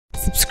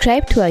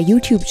Subscribe to our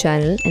YouTube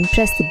channel and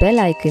press the bell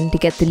icon to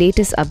get the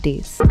latest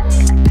updates.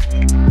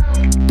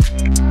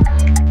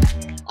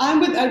 I'm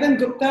with Arvind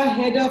Gupta,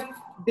 head of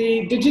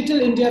the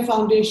Digital India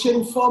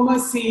Foundation, former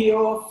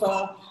CEO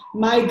of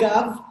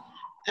MyGov,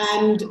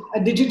 and a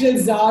digital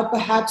czar,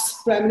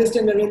 perhaps Prime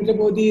Minister Narendra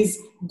Modi's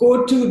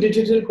go-to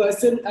digital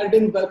person.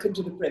 Arvind, welcome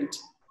to ThePrint.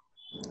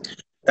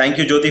 Thank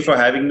you, Jyoti, for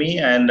having me,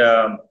 and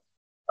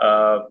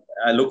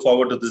I look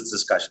forward to this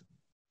discussion.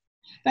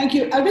 Thank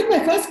you. Arvind, my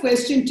first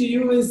question to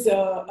you is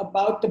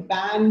about the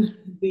ban,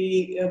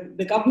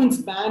 the government's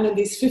ban on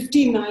these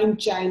 59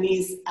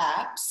 Chinese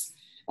apps,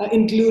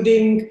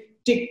 including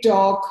Tik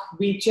Tok,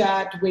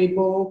 WeChat,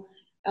 Weibo.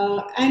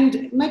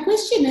 And my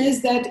question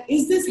is that,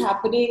 is this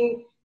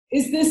happening?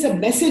 Is this a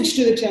message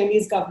to the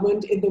Chinese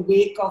government in the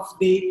wake of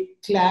the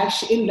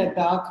clash in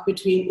Ladakh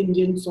between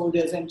Indian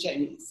soldiers and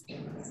Chinese?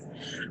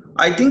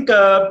 I think,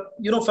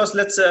 first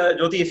let's,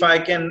 Jyoti, if I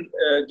can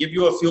give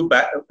you a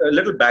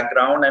little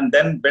background and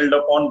then build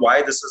upon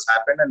why this has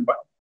happened and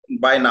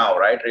by now,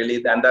 right,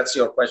 really, and that's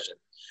your question.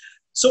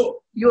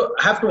 So you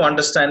have to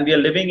understand, we are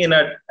living in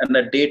a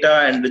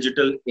data and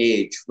digital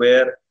age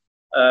where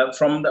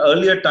from the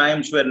earlier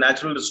times where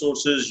natural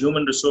resources,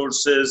 human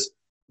resources,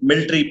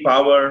 military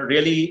power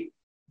really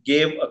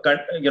gave,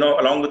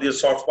 along with your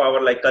soft power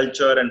like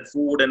culture and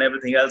food and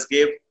everything else,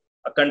 gave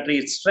a country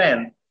its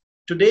strength.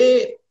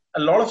 Today, a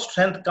lot of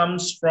strength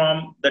comes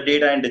from the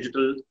data and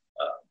digital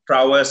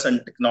prowess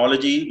and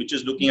technology, which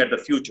is looking at the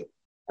future.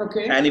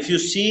 Okay. And if you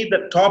see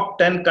the top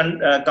 10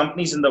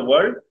 companies in the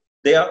world,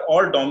 they are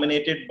all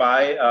dominated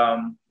by,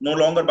 no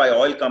longer by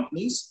oil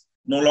companies,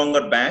 no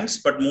longer banks,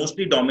 but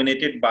mostly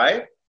dominated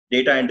by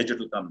data and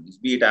digital companies,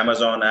 be it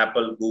Amazon,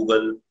 Apple,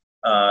 Google,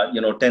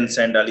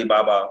 Tencent,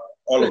 Alibaba,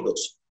 all of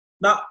those.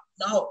 Now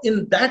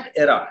in that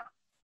era,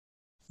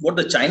 what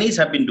the Chinese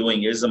have been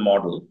doing is a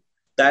model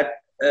that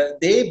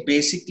they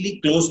basically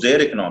close their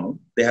economy.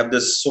 They have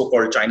this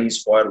so-called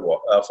Chinese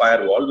firewall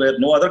where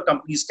no other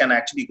companies can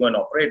actually go and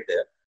operate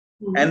there.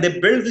 Mm-hmm. And they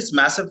build these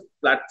massive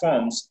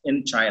platforms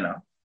in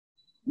China,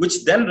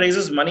 which then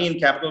raises money in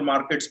capital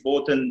markets,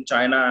 both in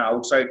China,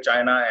 outside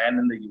China, and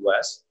in the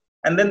US.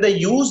 And then they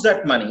use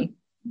that money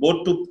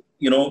both to,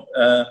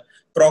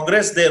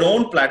 progress their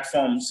own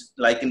platforms,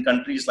 like in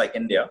countries like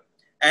India,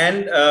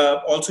 and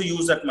also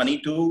use that money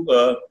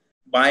to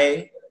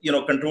buy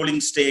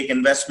controlling stake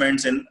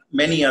investments in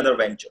many other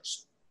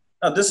ventures.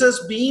 Now, this has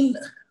been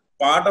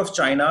part of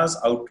China's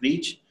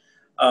outreach,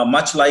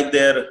 much like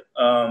their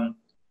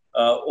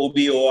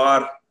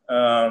OBOR,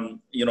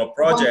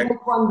 project.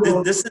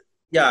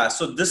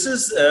 So this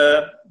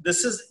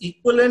is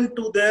equivalent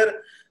to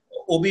their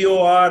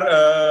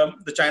OBOR,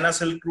 the China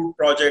Silk Route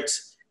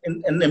projects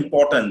in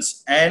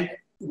importance. And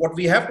what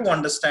we have to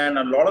understand,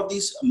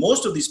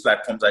 most of these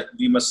platforms,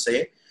 we must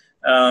say,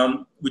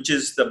 which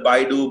is the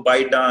Baidu,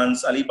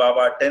 ByteDance,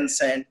 Alibaba,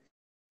 Tencent,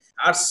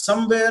 are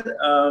somewhere,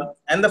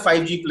 and the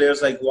 5G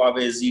players like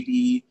Huawei,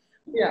 ZTE,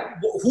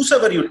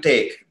 whosoever you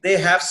take, they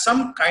have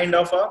some kind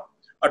of a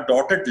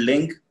dotted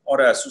link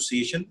or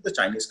association with the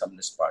Chinese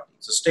Communist Party.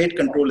 So state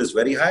control is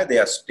very high. They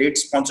have state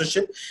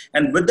sponsorship.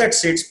 And with that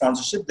state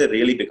sponsorship, they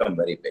really become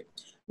very big.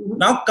 Mm-hmm.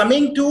 Now,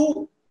 coming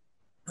to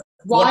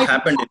what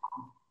happened.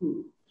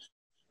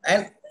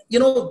 And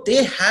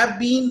they have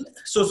been,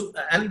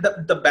 and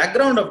the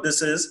background of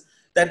this is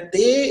that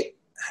they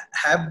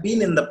have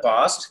been in the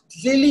past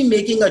really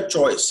making a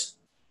choice.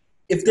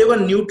 If they were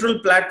neutral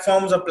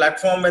platforms, a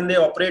platform when they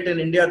operate in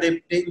India,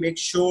 they make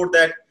sure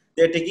that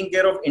they're taking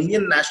care of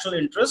Indian national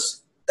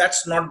interests.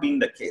 That's not been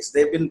the case.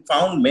 They've been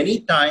found many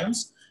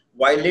times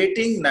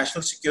violating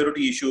national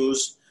security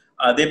issues.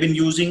 They've been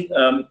using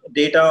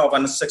data of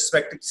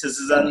unsuspecting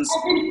citizens.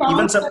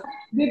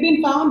 They've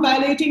been found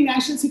violating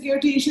national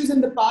security issues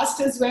in the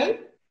past as well?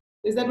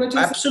 Is that what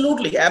you're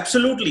saying?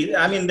 Absolutely.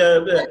 I mean,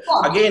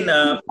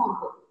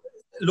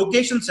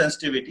 location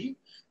sensitivity.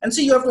 And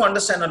see, you have to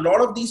understand, a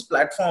lot of these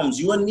platforms,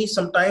 you and me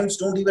sometimes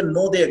don't even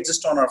know they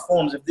exist on our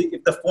phones if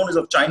the phone is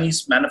of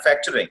Chinese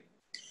manufacturing.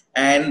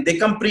 And they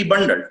come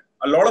pre-bundled.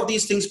 A lot of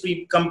these things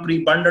come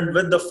pre-bundled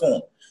with the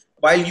phone.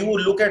 While you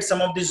look at some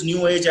of these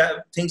new age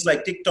things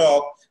like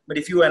TikTok, but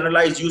if you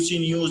analyze UC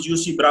News,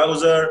 UC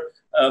Browser,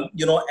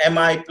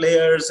 MI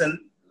players, and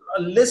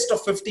a list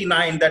of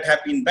 59 that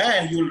have been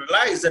banned, you'll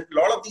realize that a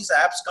lot of these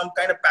apps come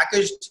kind of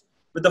packaged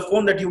with the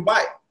phone that you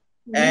buy.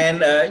 Mm-hmm.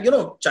 And,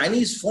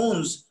 Chinese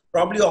phones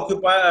probably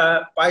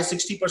occupy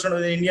 60% of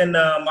the Indian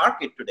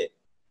market today.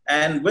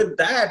 And with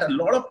that, a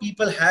lot of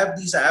people have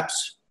these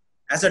apps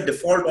as a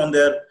default on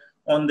their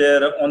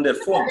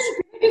phones.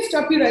 Let me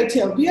stop you right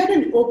here. We are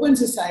an open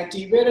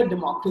society. We're a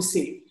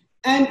democracy.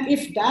 And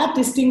if that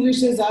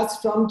distinguishes us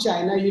from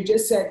China, you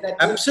just said that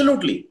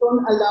absolutely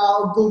don't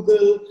allow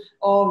Google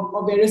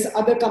or various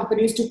other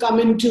companies to come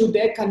into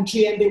their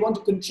country and they want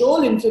to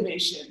control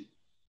information.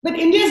 But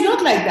India is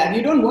not like that.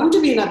 You don't want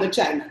to be another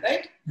China,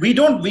 right? We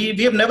don't. We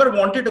have never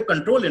wanted to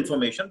control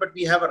information, but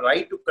we have a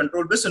right to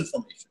control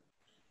misinformation.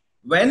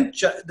 When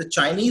the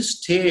Chinese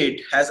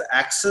state has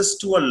access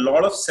to a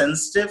lot of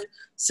sensitive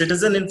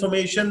citizen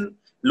information,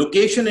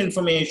 location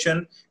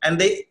information,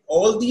 and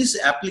all these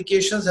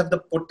applications have the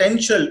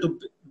potential to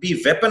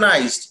be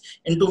weaponized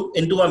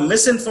into a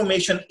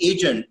misinformation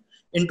agent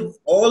into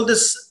all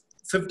this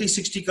 50,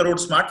 60 crore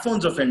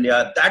smartphones of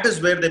India. That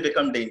is where they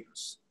become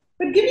dangerous.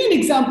 But give me an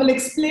example.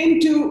 Explain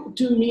to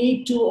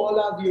me, to all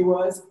our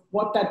viewers,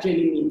 what that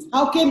really means.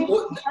 How can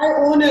I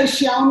own a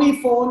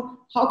Xiaomi phone?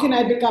 How can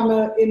I become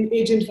an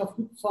agent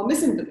for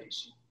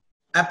misinformation?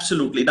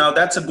 Absolutely. Now,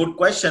 that's a good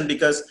question,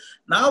 because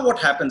now what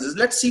happens is,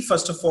 let's see,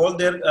 first of all,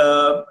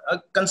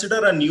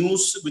 consider a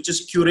news which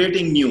is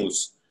curating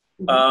news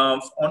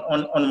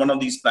on one of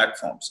these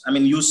platforms. I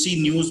mean, you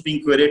see news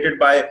being curated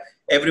by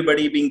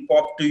everybody, being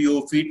popped to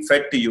you,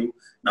 fed to you.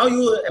 Now,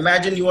 you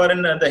imagine you are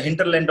in the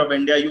hinterland of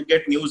India, you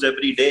get news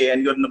every day,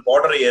 and you're in the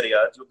border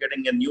areas, you're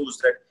getting a news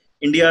that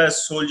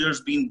India's soldiers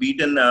being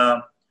beaten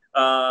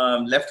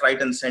left, right,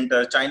 and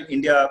center.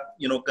 India,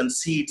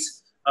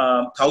 concedes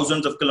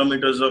thousands of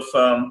kilometers of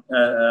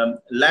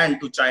land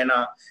to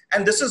China,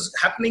 and this is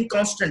happening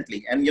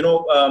constantly. And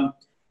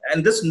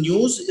and this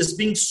news is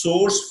being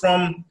sourced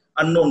from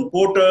unknown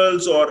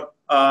portals or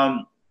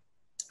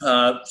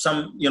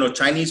some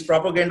Chinese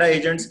propaganda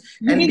agents,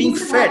 and being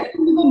fed.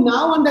 Even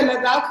now on the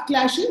Ladakh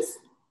clashes,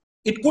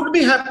 it could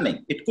be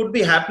happening. It could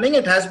be happening.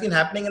 It has been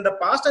happening in the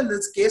past, and in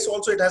this case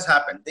also it has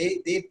happened.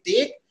 They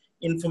take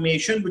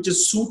information which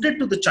is suited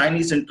to the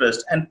Chinese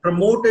interest and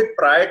promote it,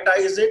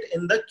 prioritize it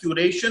in the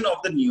curation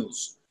of the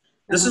news.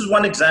 This is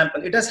one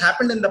example. It has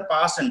happened in the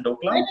past in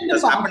Doklam.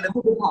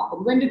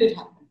 When did it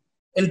happen?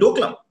 In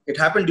Doklam. It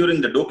happened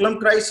during the Doklam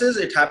crisis.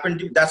 It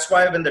happened. That's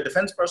why when the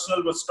defense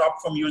personnel was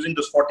stopped from using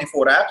those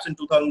 44 apps in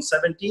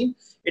 2017,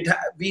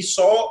 we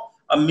saw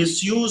a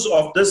misuse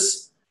of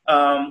this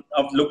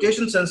of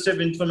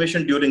location-sensitive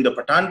information during the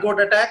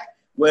Pathankot attack,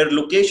 where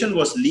location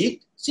was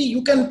leaked. See,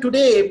 you can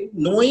today,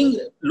 knowing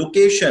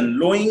location,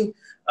 knowing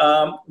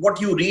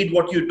what you read,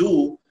 what you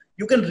do,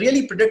 you can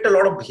really predict a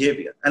lot of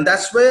behavior. And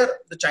that's where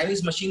the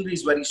Chinese machinery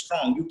is very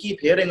strong. You keep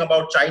hearing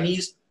about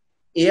Chinese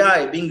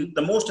AI being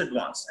the most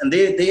advanced, and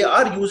they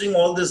are using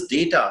all this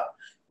data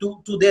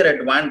to their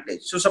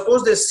advantage. So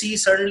suppose they see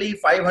suddenly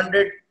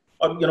 500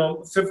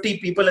 or 50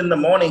 people in the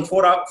morning,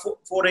 4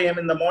 a.m.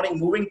 in the morning,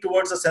 moving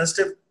towards a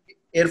sensitive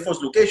Air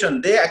Force location,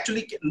 they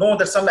actually know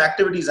that some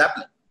activity is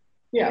happening.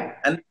 Yeah.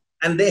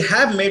 And they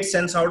have made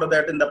sense out of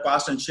that in the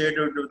past and shared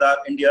it with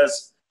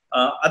India's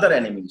other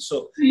enemies.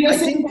 So you're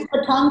saying that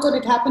Pathankot,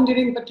 it happened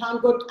during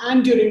Pathankot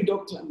and during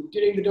Doklam.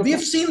 We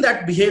have seen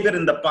that behavior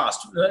in the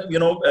past,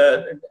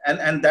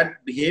 and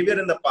that behavior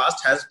in the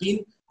past has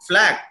been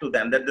flagged to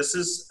them that this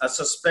is a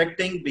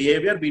suspecting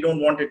behavior. We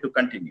don't want it to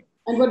continue.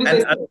 And what did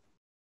they say?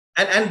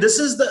 And this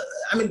is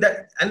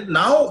and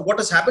now what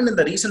has happened in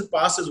the recent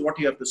past is what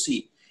you have to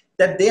see,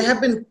 that they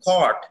have been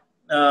caught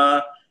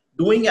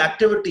doing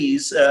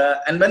activities,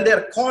 and when they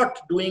are caught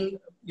doing,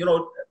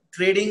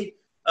 trading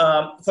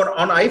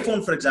on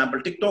iPhone, for example,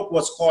 TikTok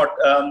was caught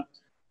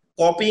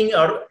copying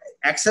or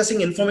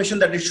accessing information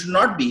that it should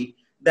not be.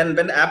 Then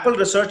when Apple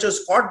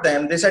researchers caught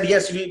them, they said,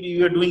 yes,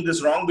 we are doing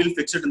this wrong, we'll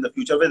fix it in the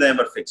future. They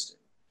never fixed it.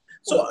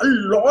 So a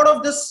lot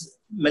of this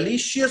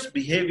malicious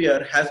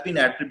behavior has been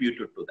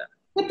attributed to them.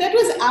 But that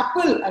was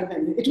Apple,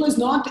 Arvind. It was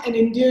not an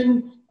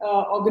Indian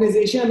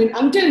organization. I mean,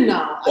 until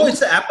now. Oh,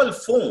 it's an Apple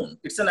phone.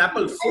 It's an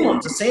Apple phone.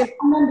 It's the same.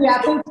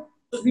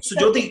 So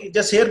Jyoti,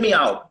 just hear me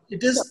out.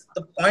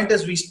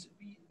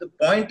 The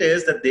point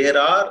is that there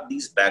are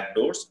these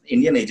backdoors.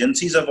 Indian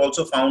agencies have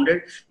also found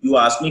it. You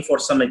asked me for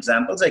some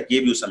examples. I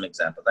gave you some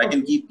examples. I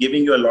can keep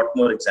giving you a lot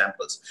more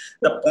examples.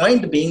 The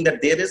point being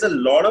that there is a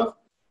lot of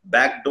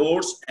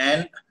backdoors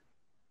and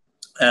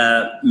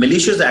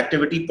malicious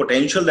activity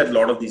potential that a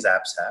lot of these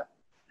apps have.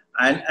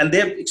 And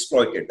they've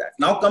exploited that.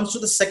 Now comes to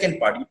the second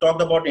part. You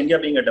talked about India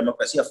being a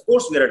democracy. Of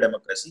course, we are a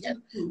democracy,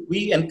 and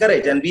we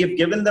encourage, and we have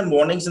given them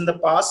warnings in the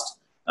past.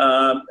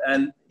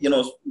 And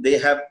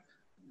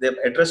they've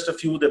addressed a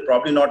few. They've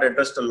probably not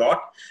addressed a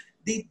lot.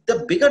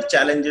 The bigger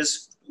challenge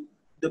is,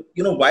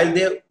 while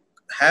they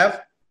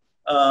have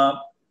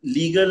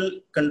legal,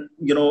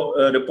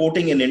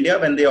 reporting in India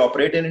when they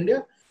operate in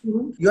India,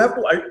 you have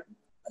to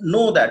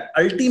know that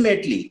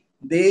ultimately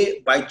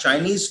by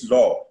Chinese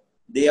law,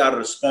 they are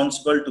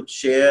responsible to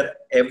share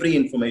every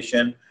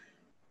information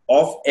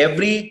of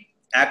every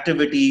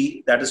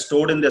activity that is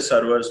stored in their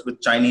servers with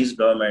Chinese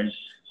government,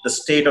 the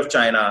state of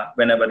China,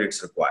 whenever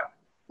it's required.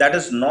 That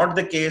is not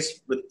the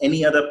case with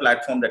any other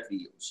platform that we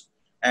use.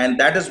 And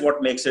that is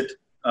what makes it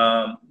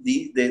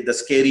the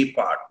scary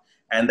part.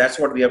 And that's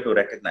what we have to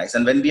recognize.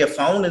 And when we have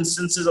found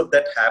instances of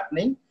that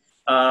happening,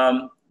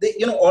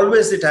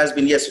 always it has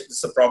been, yes,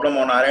 it's a problem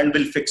on our end,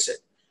 we'll fix it.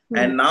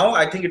 And now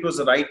I think it was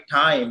the right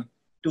time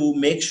to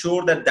make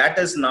sure that that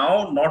is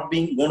now not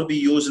going to be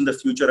used in the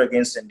future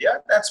against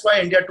India. That's why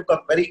India took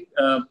up very,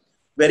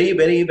 very.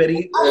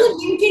 Are you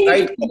linking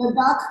it to the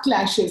dark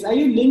clashes? Are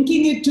you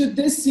linking it to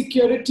this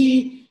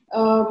security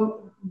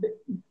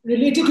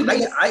related to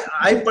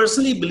I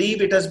personally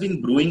believe it has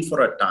been brewing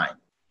for a time.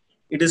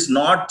 It is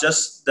not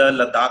just the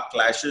Ladakh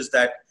clashes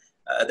that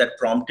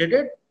prompted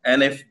it.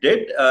 And if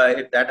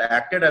that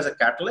acted as a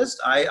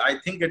catalyst, I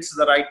think it's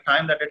the right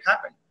time that it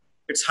happened.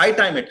 It's high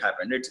time it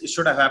happened. It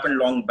should have happened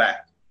long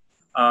back.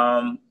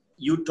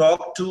 You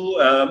talk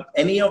to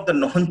any of the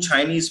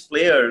non-Chinese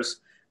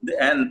players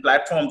and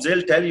platforms,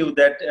 they'll tell you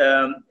that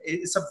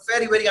it's a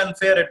very, very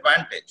unfair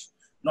advantage.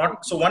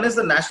 So one is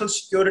the national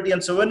security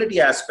and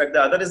sovereignty aspect.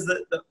 The other is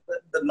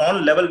the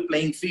non-level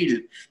playing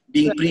field,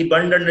 being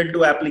pre-bundled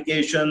into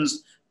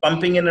applications,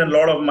 pumping in a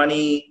lot of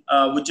money,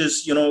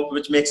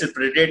 which makes it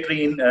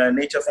predatory in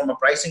nature from a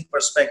pricing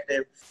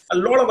perspective, a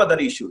lot of other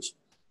issues.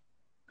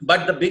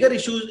 But the bigger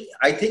issue,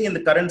 I think, in the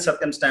current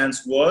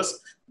circumstance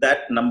was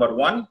that, number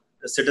one,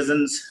 the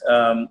citizens'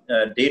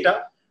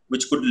 data,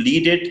 which could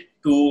lead it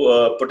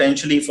to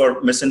potentially for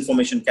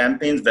misinformation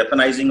campaigns,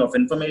 weaponizing of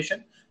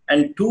information,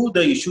 and two,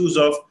 the issues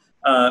of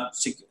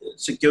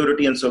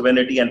security and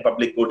sovereignty and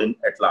public good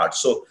at large.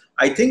 So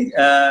I think,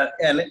 I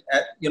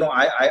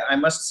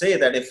must say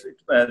that if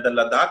the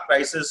Ladakh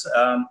crisis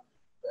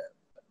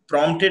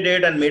prompted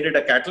it and made it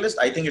a catalyst,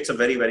 I think it's a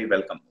very, very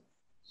welcome.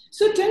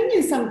 So tell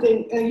me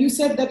something. You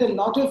said that a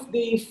lot of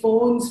the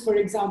phones, for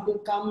example,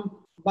 come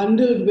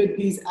bundled with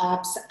these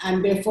apps,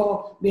 and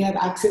therefore they have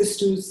access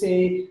to,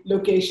 say,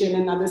 location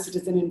and other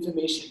citizen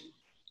information.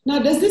 Now,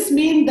 does this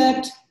mean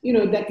that,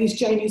 that these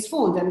Chinese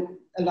phones, and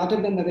a lot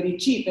of them are very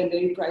cheap and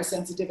very price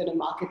sensitive in a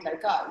market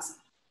like ours,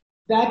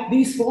 that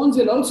these phones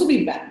will also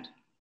be banned?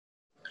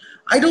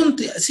 I don't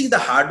see the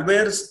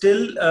hardware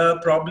still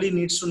probably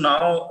needs to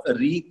now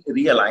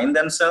realign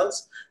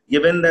themselves,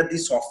 given that the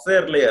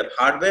software layer,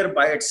 hardware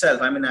by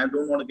itself, I mean, I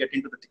don't want to get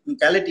into the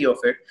technicality of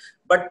it,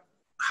 but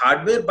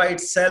hardware by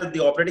itself, the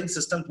operating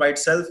system by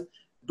itself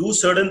do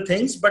certain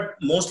things, but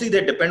mostly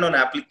they depend on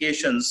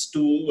applications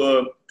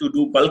to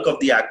do bulk of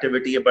the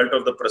activity, a bulk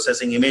of the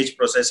processing, image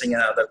processing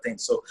and other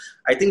things. So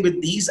I think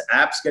with these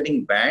apps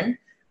getting banned,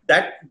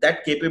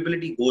 that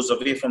capability goes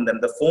away from them.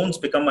 The phones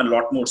become a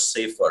lot more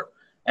safer.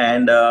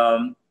 And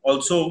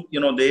also,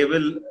 they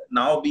will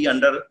now be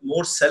under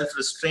more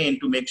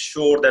self-restraint to make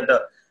sure that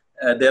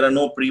there are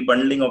no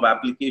pre-bundling of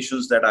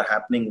applications that are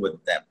happening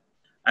with them.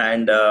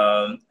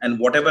 And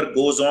whatever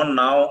goes on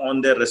now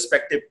on their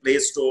respective Play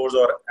Stores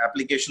or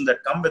applications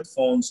that come with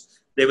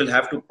phones, they will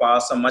have to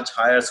pass a much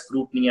higher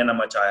scrutiny and a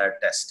much higher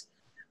test.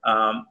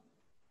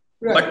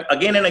 Right. But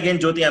again and again,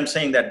 Jyoti, I'm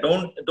saying that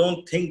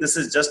don't think this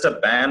is just a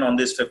ban on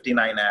these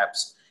 59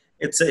 apps.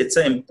 It's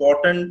an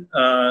important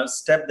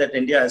step that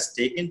India has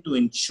taken to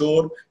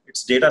ensure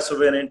its data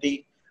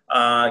sovereignty,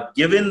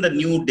 given the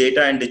new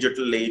data and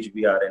digital age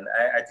we are in.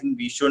 I think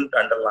we shouldn't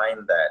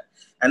underline that.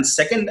 And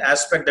second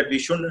aspect that we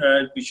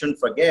shouldn't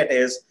forget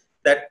is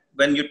that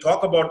when you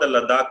talk about the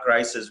Ladakh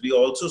crisis, we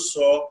also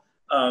saw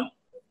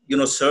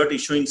CERT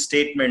issuing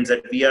statements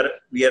that we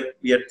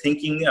are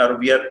thinking, or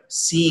we are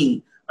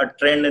seeing a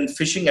trend in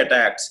phishing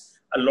attacks,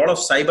 a lot of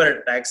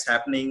cyber attacks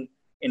happening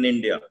in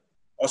India.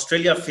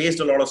 Australia faced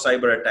a lot of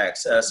cyber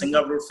attacks.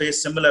 Singapore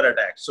faced similar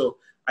attacks. So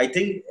I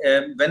think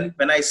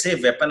when I say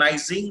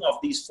weaponizing of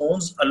these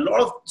phones, a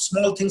lot of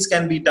small things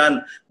can be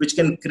done, which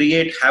can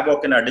create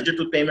havoc in our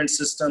digital payment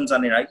systems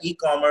and in our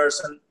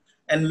e-commerce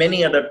and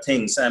many other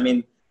things. I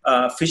mean,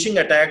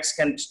 phishing attacks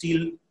can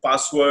steal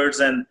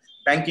passwords and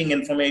banking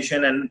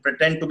information and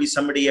pretend to be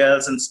somebody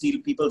else and steal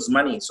people's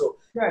money. So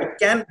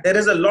there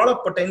is a lot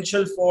of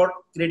potential for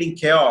creating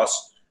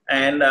chaos.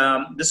 And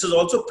this is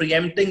also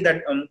preempting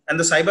that, and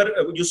the cyber,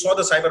 you saw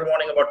the cyber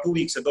warning about 2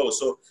 weeks ago.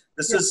 So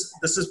this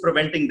is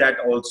preventing that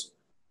also.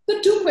 So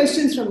two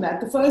questions from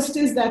that. The first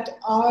is that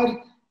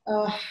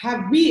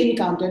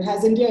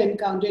has India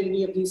encountered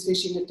any of these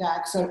phishing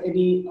attacks or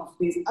any of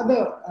these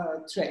other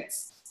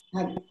threats?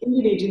 Have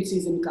Indian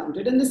agencies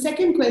encountered? And the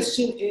second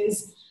question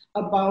is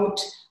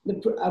about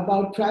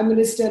Prime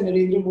Minister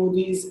Narendra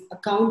Modi's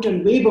account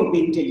on Weibo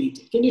being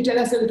deleted. Can you tell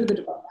us a little bit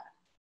about that?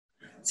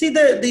 See,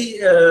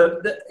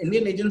 the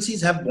Indian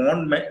agencies have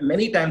warned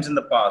many times in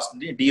the past.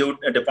 The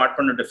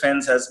Department of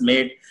Defense has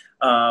made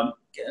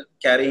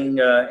carrying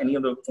any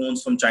of the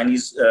phones from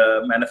Chinese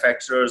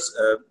manufacturers,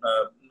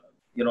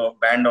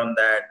 banned on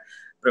that,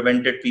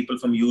 prevented people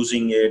from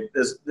using it.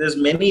 There's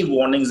many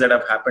warnings that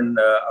have happened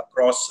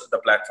across the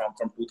platform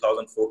from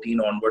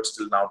 2014 onwards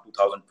till now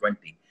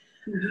 2020.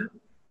 Mm-hmm.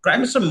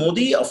 Prime Minister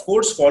Modi, of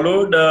course,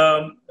 followed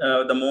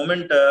the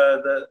moment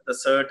the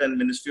CERT and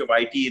Ministry of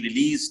IT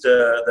released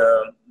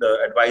the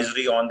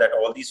advisory on that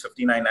all these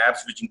 59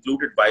 apps, which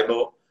included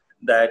Weibo,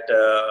 that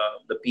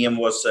the PM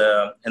was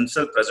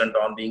himself present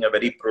on, being a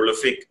very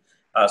prolific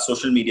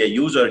social media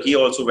user. He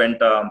also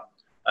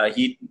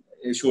he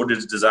showed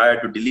his desire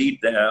to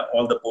delete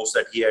all the posts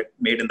that he had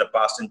made in the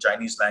past in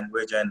Chinese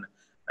language, and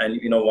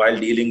while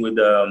dealing with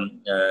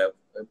the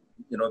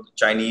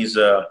Chinese.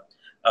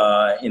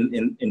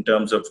 In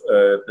terms of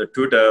the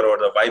Twitter or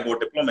the Weibo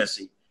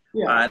diplomacy.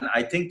 Yeah. And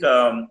I think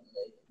the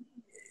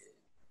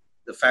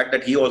fact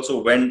that he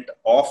also went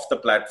off the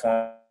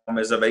platform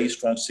is a very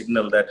strong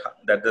signal that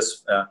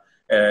this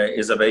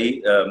is a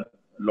very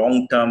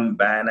long-term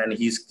ban, and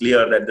he's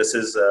clear that this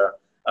is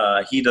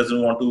he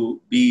doesn't want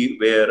to be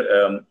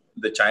where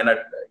the China,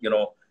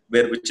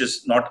 which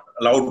is not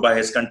allowed by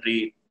his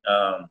country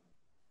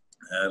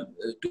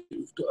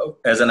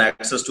as an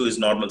access to his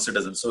normal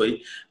citizens. So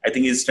I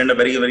think he's sent a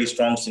very, very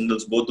strong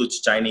signals both to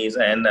Chinese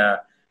and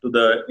to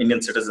the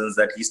Indian citizens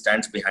that he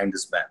stands behind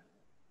this ban.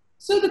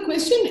 So the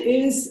question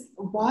is,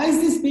 why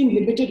is this being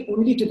limited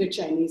only to the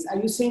Chinese? Are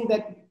you saying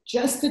that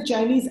just the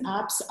Chinese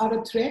apps are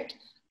a threat?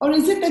 Or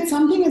is it that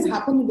something has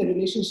happened in the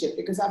relationship?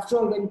 Because after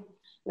all, when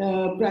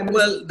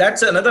well,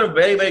 that's another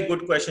very, very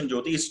good question,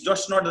 Jyoti. It's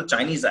just not the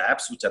Chinese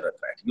apps which are a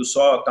threat. You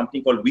saw a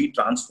company called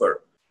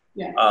WeTransfer.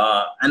 Yeah.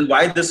 And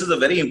why this is a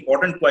very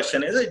important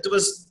question is it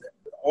was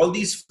all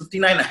these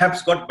 59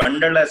 apps got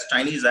bundled as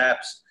Chinese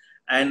apps,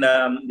 and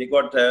they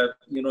got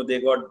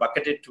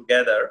bucketed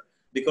together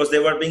because they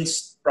were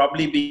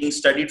probably being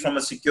studied from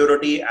a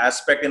security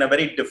aspect in a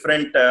very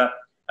different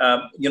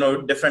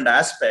different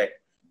aspect.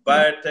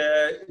 But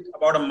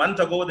about a month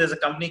ago, there's a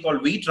company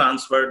called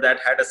WeTransfer that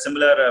had a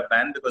similar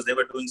ban because they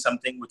were doing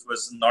something which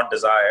was not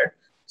desired.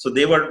 So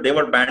they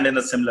were banned in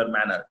a similar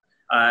manner.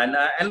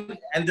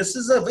 And this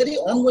is a very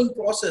ongoing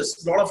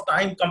process. A lot of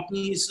time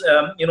companies,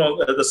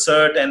 the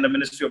CERT and the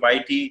Ministry of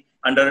IT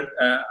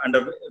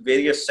under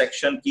various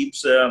section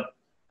keeps,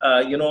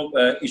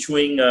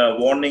 issuing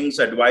warnings,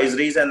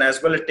 advisories, and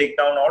as well as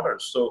takedown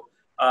orders. So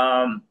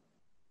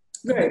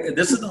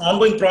this is an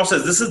ongoing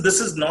process. This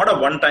is not a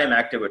one-time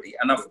activity.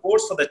 And of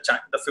course, for the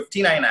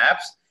 59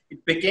 apps,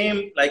 it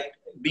became like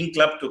being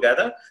clubbed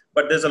together.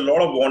 But there's a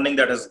lot of warning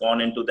that has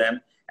gone into them.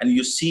 And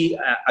you see,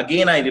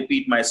 again, I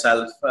repeat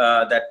myself,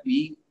 that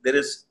there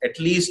is at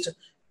least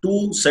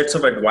 2 sets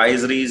of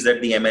advisories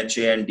that the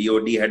MHA and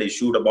DOD had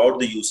issued about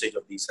the usage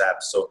of these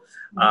apps. So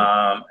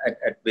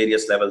at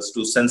various levels,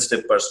 to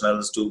sensitive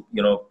personals, to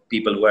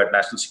people who had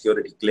national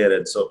security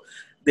clearance. So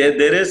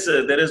there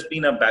has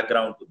been a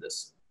background to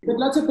this. But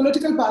lots of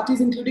political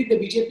parties, including the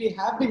BJP,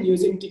 have been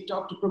using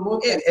TikTok to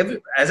promote.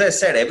 As I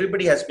said,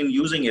 everybody has been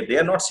using it. They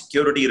are not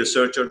security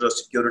researchers or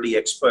security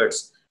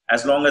experts.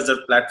 As long as the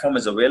platform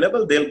is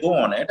available, they'll go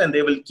on it and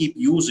they will keep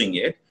using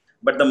it.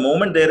 But the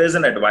moment there is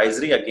an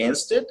advisory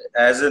against it,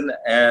 as in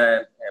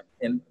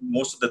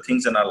most of the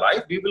things in our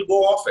life, we will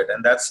go off it.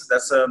 And that's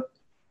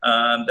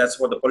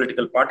what the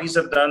political parties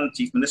have done,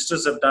 chief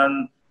ministers have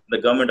done, the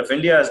government of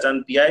India has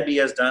done, PIB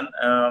has done.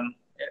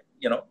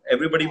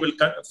 Everybody will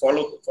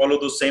follow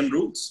those same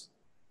rules.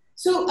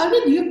 So,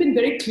 Arvind, you've been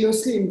very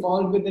closely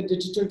involved with the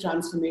digital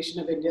transformation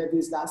of India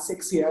these last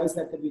 6 years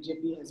that the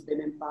BJP has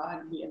been in power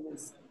and PM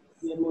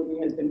Modi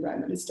has been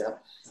Prime Minister.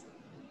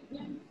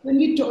 When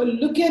we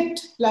look at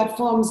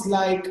platforms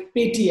like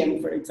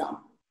Paytm, for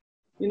example,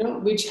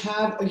 which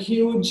have a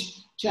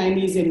huge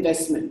Chinese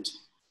investment.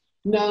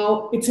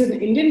 Now, it's an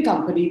Indian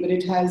company, but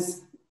it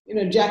has,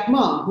 Jack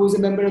Ma, who's a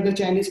member of the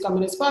Chinese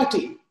Communist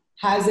Party,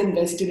 has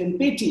invested in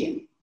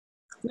Paytm.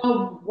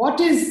 Now, what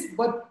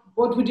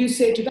would you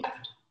say to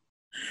that?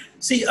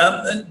 See,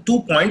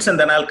 2 points, and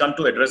then I'll come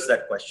to address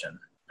that question.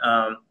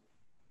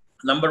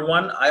 Number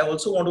one, I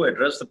also want to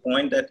address the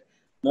point that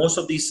most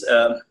of these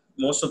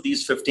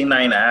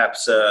 59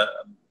 apps,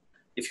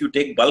 if you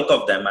take bulk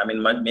of them, I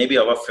mean, maybe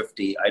over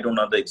 50, I don't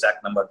know the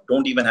exact number,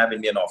 don't even have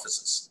Indian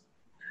offices.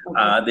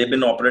 Okay. They've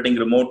been operating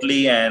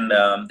remotely, and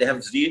they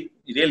have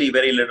really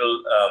very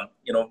little,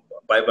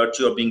 by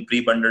virtue of being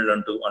pre-bundled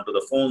onto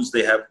the phones,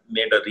 they have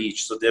made a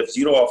reach. So they have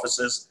 0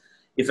 offices.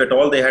 If at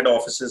all they had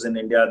offices in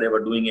India, they were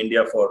doing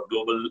India for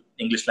global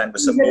English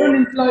language support. They don't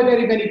employ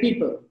very many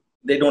people.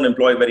 They don't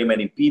employ very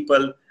many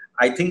people.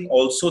 I think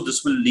also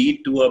this will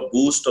lead to a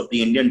boost of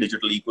the Indian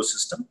digital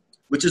ecosystem,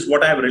 which is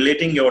what I'm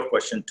relating your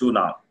question to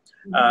now.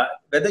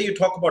 Whether you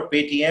talk about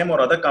Paytm or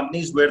other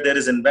companies where there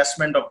is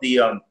investment of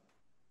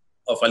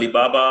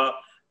Alibaba,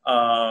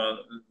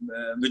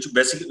 which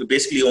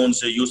basically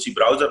owns a UC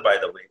browser, by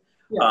the way.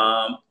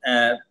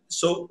 Yeah.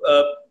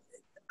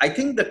 I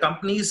think the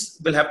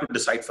companies will have to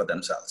decide for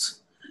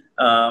themselves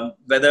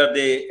whether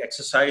they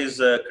exercise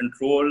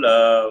control,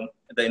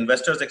 the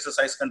investors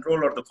exercise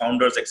control, or the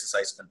founders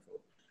exercise control.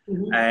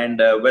 And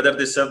whether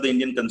they serve the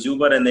Indian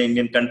consumer and the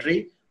Indian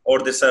country, or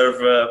they serve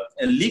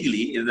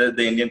legally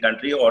the Indian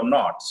country or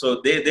not.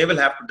 So they will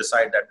have to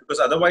decide that, because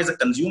otherwise the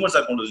consumers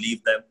are going to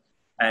leave them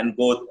and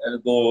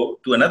go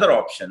to another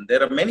option.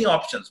 There are many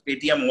options.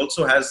 Paytm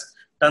also has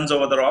tons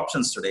of other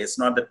options today. It's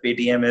not that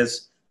Paytm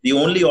is the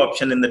only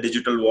option in the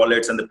digital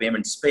wallets and the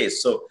payment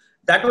space. So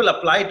that will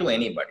apply to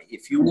anybody.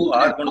 If you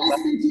are going to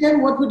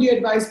Paytm, what would you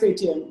advise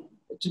Paytm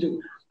to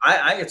do?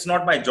 It's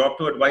not my job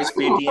to advise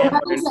Paytm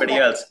or anybody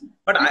else.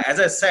 But as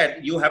I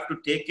said, you have to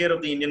take care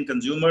of the Indian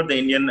consumer, the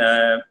Indian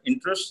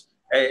interests,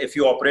 if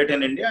you operate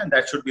in India, and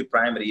that should be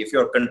primary. If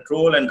your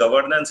control and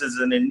governance is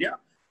in India,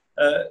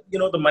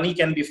 the money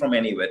can be from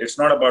anywhere. It's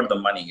not about the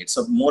money. It's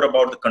more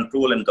about the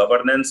control and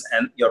governance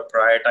and your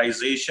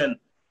prioritization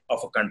of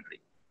a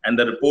country and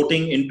the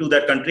reporting into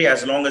that country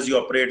as long as you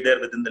operate there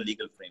within the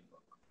legal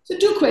framework. So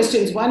 2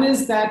 questions. One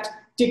is that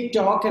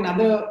TikTok and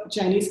other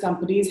Chinese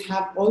companies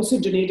have also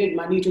donated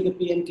money to the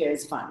PM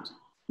Cares Fund.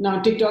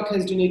 Now, TikTok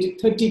has donated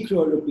 30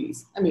 crore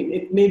rupees. I mean,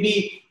 it may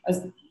be a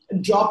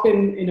drop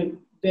in a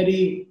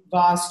very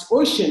vast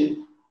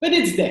ocean, but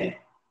it's there.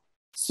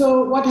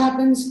 So what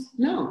happens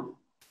now?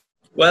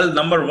 Well,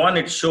 number one,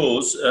 it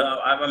shows,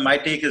 my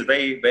take is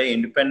very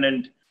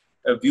independent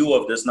view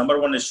of this. Number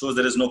one, it shows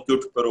there is no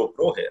quid pro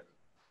quo here.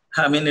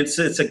 I mean, it's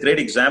a great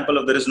example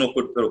of there is no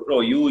quid pro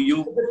quo.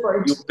 You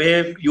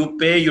pay,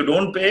 you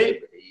don't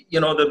pay. You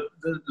know, the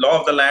law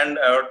of the land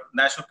or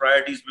national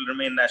priorities will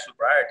remain national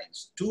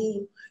priorities.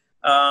 Two,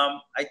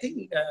 I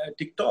think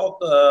TikTok,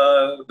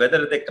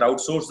 whether they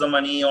crowdsource the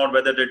money or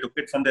whether they took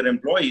it from their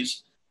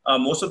employees,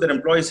 most of their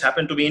employees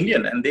happen to be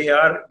Indian, and they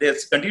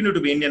continue to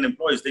be Indian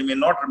employees. They may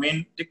not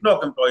remain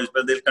TikTok employees,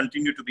 but they'll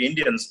continue to be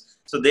Indians.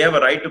 So they have a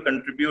right to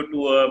contribute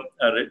to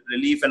a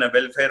relief and a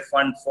welfare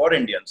fund for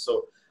Indians.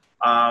 So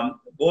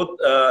both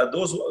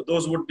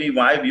those would be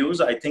my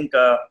views. I think,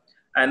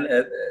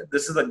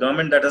 this is a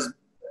government that has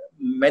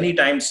many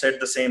times said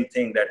the same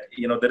thing, that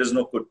there is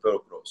no quid pro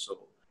quo.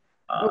 So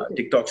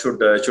TikTok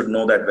should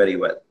know that very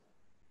well.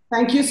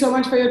 Thank you so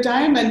much for your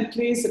time, and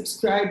please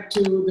subscribe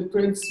to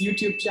ThePrint's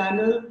YouTube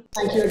channel.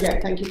 Thank you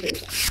again. Thank you for your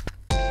time.